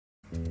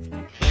Yo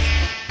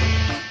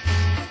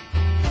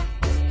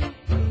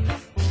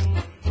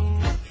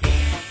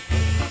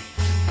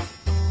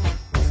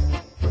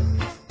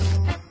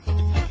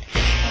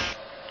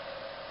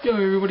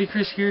everybody,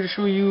 Chris here to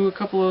show you a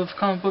couple of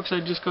comic books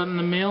I just got in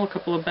the mail, a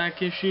couple of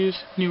back issues,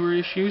 newer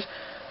issues.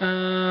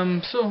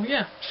 So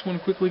yeah, just want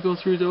to quickly go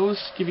through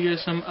those, give you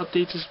guys some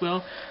updates as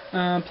well.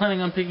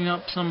 Planning on picking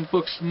up some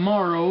books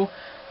tomorrow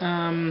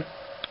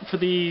for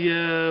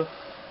the,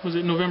 was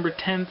it November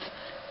 10th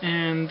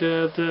and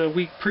the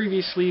week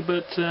previously,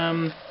 but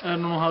I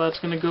don't know how that's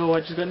going to go.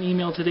 I just got an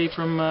email today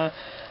from the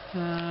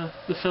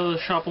fellow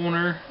shop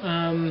owner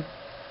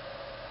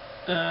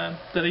that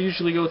I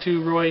usually go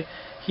to, Roy.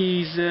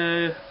 He's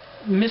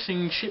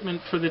missing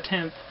shipment for the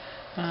 10th,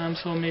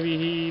 so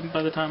maybe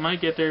by the time I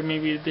get there,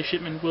 maybe the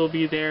shipment will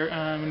be there,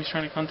 and he's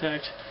trying to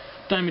contact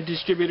Diamond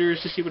Distributors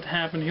to see what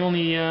happened. He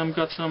only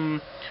got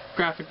some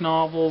graphic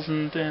novels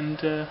and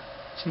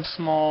some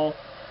small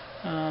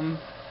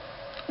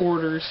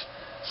orders,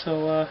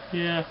 so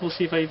yeah, we'll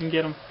see if I even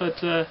get them, but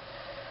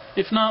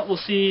if not, we'll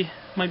see.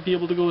 Might be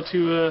able to go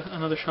to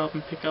another shop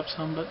and pick up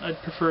some, but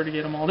I'd prefer to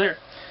get them all there.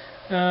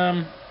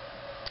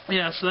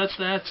 Yeah, so that's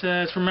that.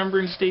 It's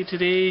Remembrance Day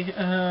today,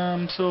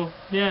 so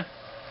yeah,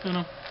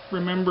 gonna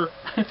remember.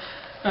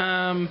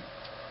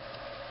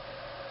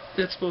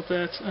 That's about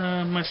that.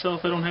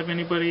 Myself, I don't have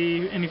any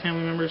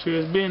family members who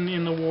has been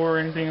in the war or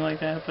anything like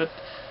that, but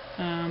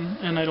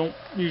and I don't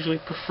usually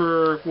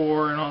prefer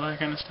war and all that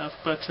kind of stuff,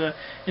 but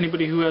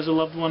anybody who has a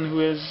loved one who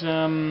has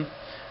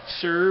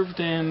served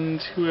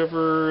and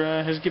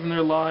whoever has given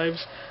their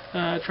lives,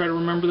 try to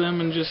remember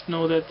them and just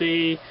know that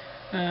they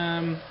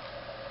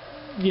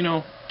you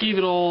know, gave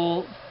it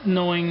all,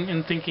 knowing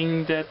and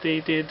thinking that they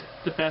did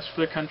the best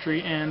for their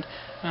country and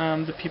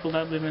the people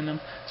that live in them.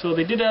 So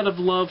they did out of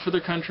love for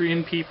their country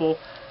and people,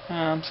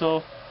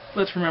 so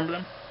let's remember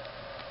them.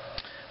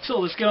 So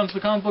let's get on to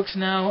the comic books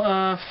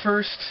now.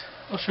 First,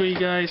 I'll show you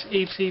guys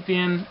Ape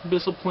Sapien,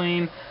 Abyssal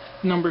Plane,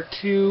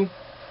 #2.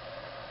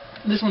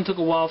 This one took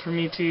a while for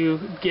me to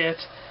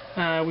get.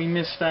 We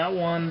missed that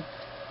one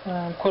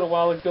quite a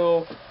while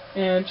ago.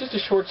 And just a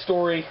short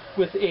story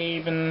with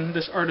Abe and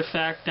this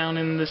artifact down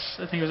in this,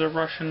 I think it was a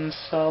Russian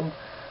sub,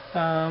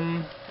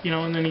 you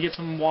know, and then you get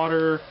some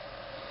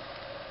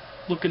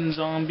water-looking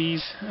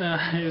zombies.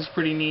 It was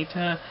pretty neat.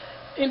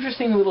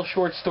 Interesting little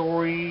short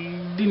story.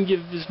 Didn't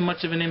give as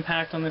much of an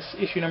impact on this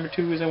issue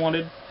 #2 as I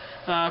wanted.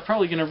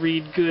 Probably going to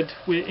read good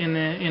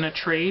in a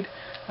trade.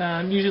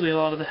 Usually a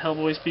lot of the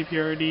Hellboy's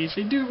BPRDs,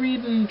 they do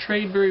read and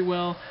trade very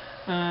well,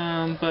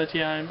 but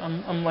yeah,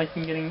 I'm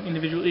liking getting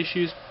individual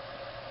issues.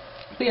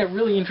 But yeah,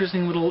 really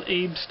interesting little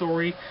Abe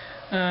story.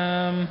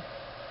 I'm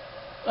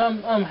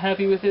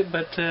happy with it,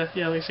 but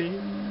yeah, like I say,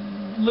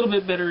 a little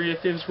bit better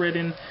if it was read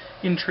in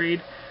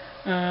trade.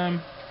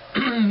 Then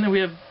we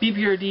have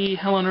BPRD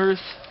Hell on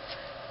Earth,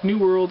 New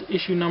World,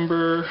 issue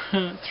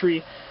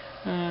 #3.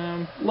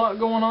 A lot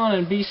going on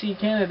in BC,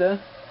 Canada,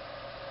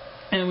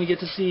 and we get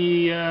to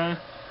see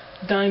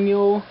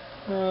Daimyo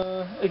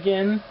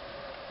again,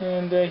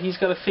 and he's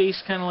got a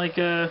face kind of like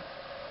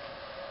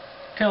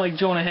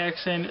Jonah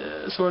Hex, and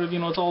sort of, you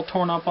know, it's all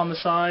torn up on the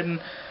side, and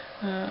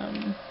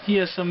he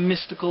has some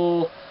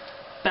mystical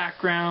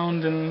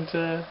background and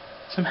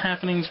some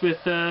happenings with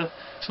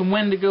some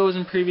Wendigos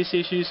in previous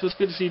issues, so it's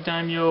good to see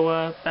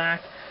Daimyo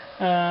back.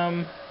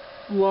 A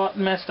lot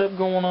messed up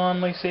going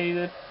on, like say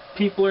that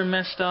people are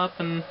messed up,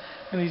 and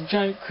these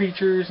giant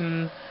creatures,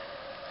 and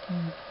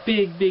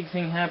big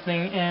thing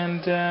happening,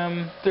 and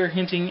they're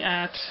hinting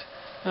at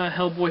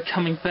Hellboy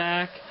coming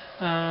back.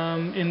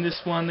 In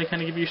this one, they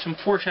kind of give you some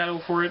foreshadow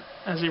for it,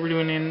 as they were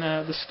doing in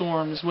The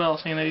Storm as well,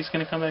 saying that he's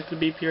going to come back to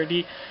the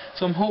BPRD.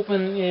 So I'm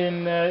hoping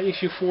in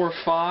issue 4 or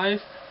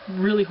 5,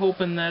 really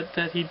hoping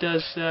that he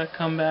does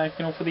come back,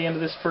 you know, for the end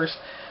of this first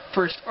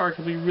arc.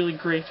 It'll be really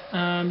great.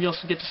 You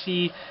also get to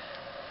see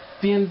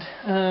the end,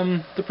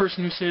 the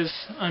person who says,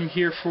 "I'm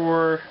here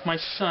for my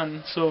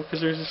son." So, because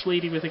there's this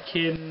lady with a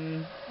kid,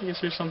 and I guess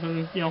there's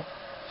something, you know,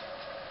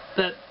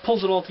 that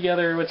pulls it all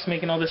together, what's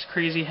making all this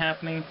crazy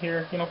happening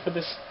here, you know, for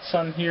this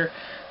son here.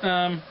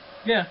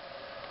 Yeah.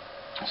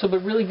 So,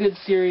 but really good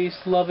series,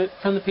 love it,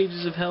 from the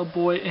pages of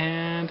Hellboy,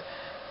 and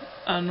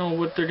I don't know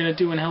what they're going to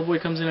do when Hellboy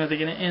comes in. Are they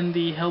going to end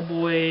the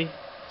Hellboy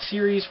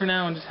series for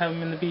now and just have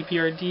him in the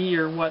BPRD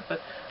or what?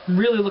 But I'm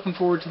really looking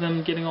forward to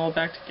them getting all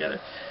back together.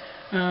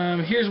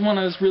 Here's one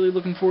I was really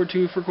looking forward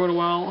to for quite a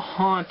while,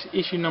 Haunt,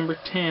 issue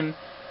 #10.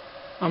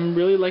 I'm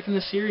really liking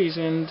the series,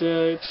 and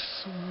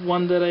it's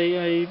one that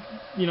I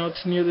you know,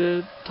 it's near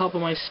the top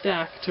of my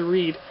stack to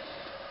read,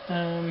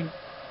 and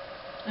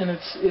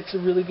it's a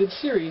really good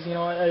series. You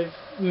know, I've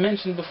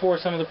mentioned before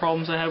some of the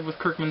problems I have with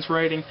Kirkman's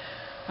writing,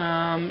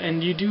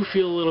 and you do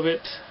feel a little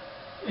bit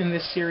in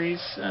this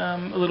series, a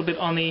little bit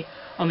on the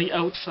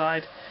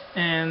outside,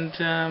 and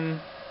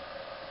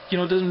you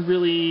know, it doesn't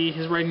really,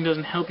 his writing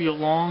doesn't help you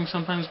along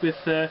sometimes with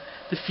the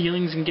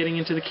feelings and getting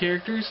into the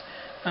characters.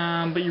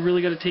 But you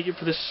really got to take it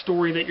for the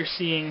story that you're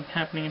seeing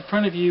happening in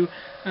front of you,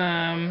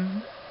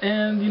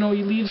 and you know,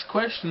 he leaves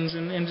questions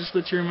and just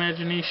lets your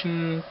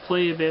imagination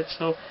play a bit.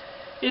 So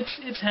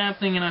it's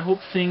happening, and I hope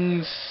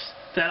things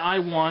that I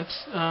want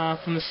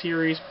from the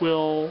series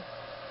will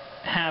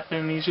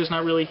happen. He's just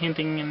not really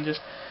hinting and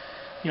just,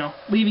 you know,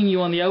 leaving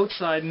you on the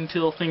outside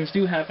until things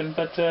do happen.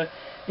 But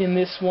in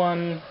this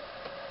one,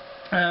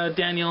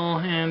 Daniel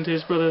and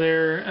his brother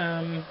there,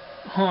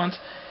 Haunt,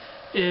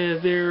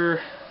 they're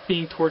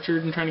being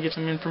tortured and trying to get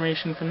some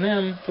information from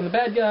them, from the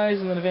bad guys,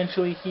 and then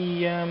eventually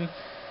he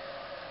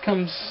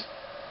comes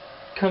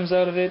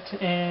out of it,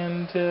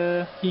 and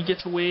he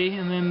gets away,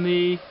 and then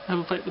they have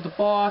a fight with the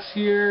boss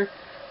here,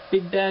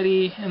 Big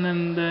Daddy, and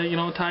then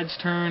the tides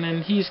turn,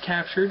 and he's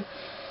captured.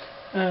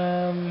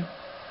 And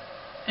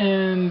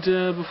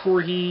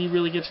before he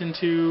really gets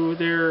into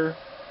their,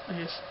 I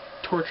guess,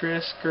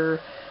 torture-esque or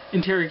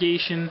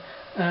interrogation,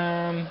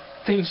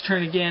 things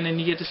turn again,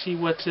 and you get to see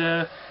what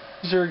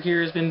Zurg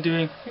here has been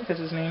doing. I think that's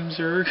his name,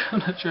 Zurg. I'm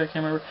not sure, I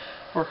can't remember.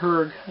 Or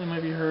Herg. It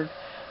might be Herg.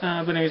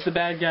 But anyways, the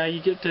bad guy,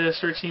 you get to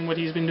start seeing what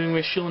he's been doing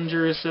with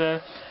Schillinger's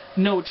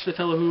notes, the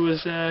fellow who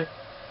was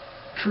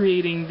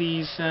creating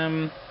these,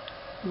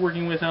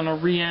 working with on a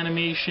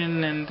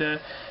reanimation and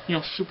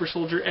super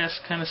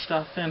soldier-esque kind of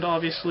stuff, and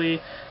obviously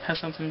has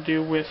something to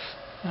do with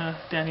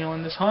Daniel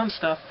and this Haunt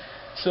stuff.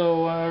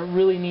 So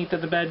really neat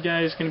that the bad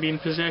guy is going to be in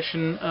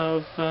possession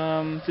of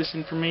this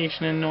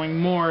information and knowing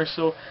more,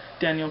 so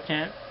Daniel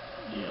can't,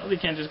 they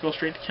can't just go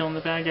straight to killing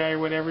the bad guy or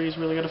whatever. He's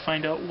really got to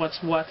find out what's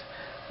what.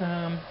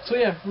 So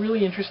yeah,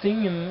 really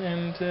interesting,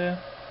 and I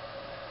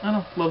don't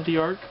know, love the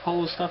art.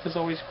 Capullo's stuff is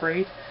always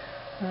great.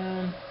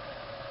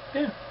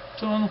 Yeah,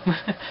 so I don't know.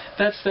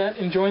 That's that.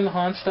 Enjoying the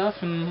Haunt stuff,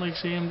 and like I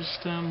say, I'm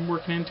just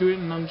working into it,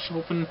 and I'm just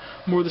hoping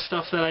more of the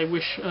stuff that I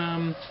wish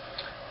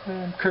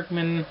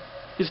Kirkman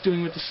is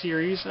doing with the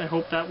series. I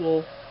hope that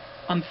will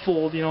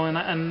unfold,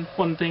 and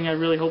one thing I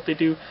really hope they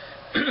do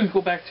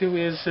go back to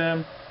is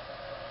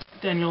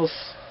Daniel's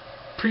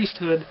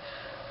priesthood,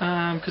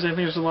 because I think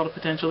there's a lot of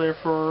potential there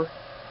for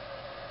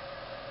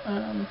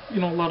a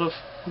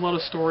lot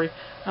of story,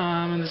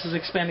 and this is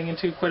expanding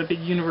into quite a big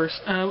universe.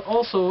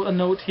 Also, a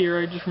note here,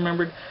 I just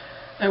remembered,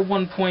 at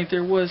one point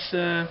there was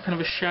kind of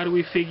a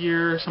shadowy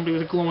figure, somebody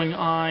with glowing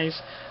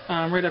eyes,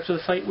 right after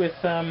the fight with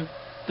the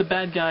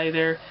bad guy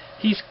there.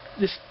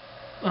 This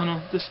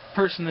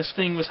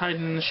thing was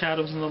hiding in the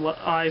shadows, and the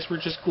eyes were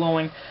just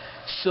glowing.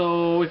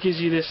 So it gives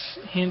you this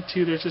hint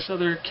too, there's this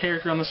other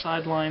character on the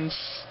sidelines,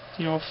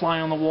 fly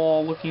on the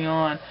wall looking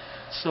on.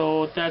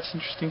 So that's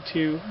interesting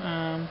too.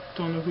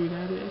 Don't know who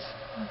that is.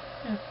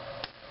 Yeah.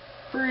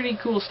 Pretty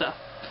cool stuff.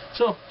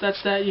 So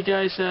that's that, you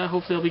guys.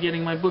 Hopefully I'll be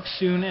getting my book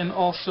soon, and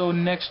also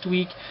next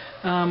week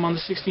on the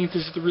 16th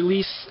is the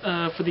release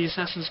for the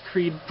Assassin's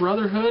Creed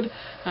Brotherhood,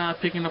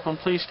 picking it up on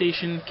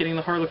PlayStation, getting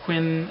the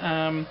Harlequin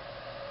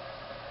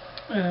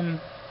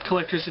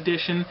Collector's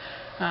Edition.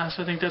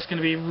 So I think that's going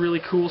to be really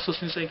cool. So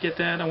since I get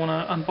that, I want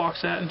to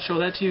unbox that and show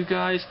that to you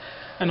guys.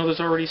 I know there's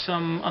already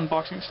some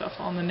unboxing stuff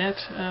on the net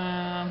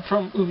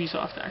from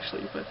Ubisoft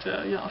actually, but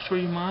yeah, I'll show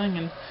you mine,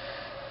 and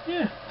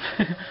yeah,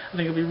 I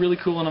think it'll be really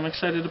cool, and I'm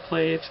excited to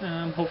play it.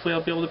 Hopefully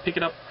I'll be able to pick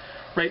it up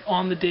right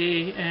on the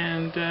day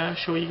and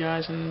show you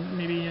guys, and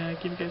maybe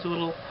give you guys a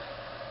little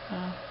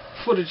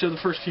footage of the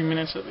first few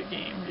minutes of the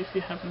game if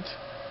you haven't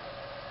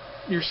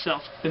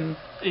yourself been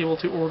able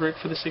to order it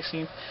for the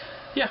 16th.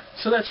 Yeah,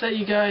 so that's that,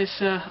 you guys.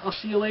 I'll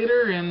see you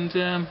later,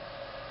 and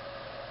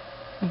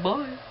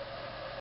bye.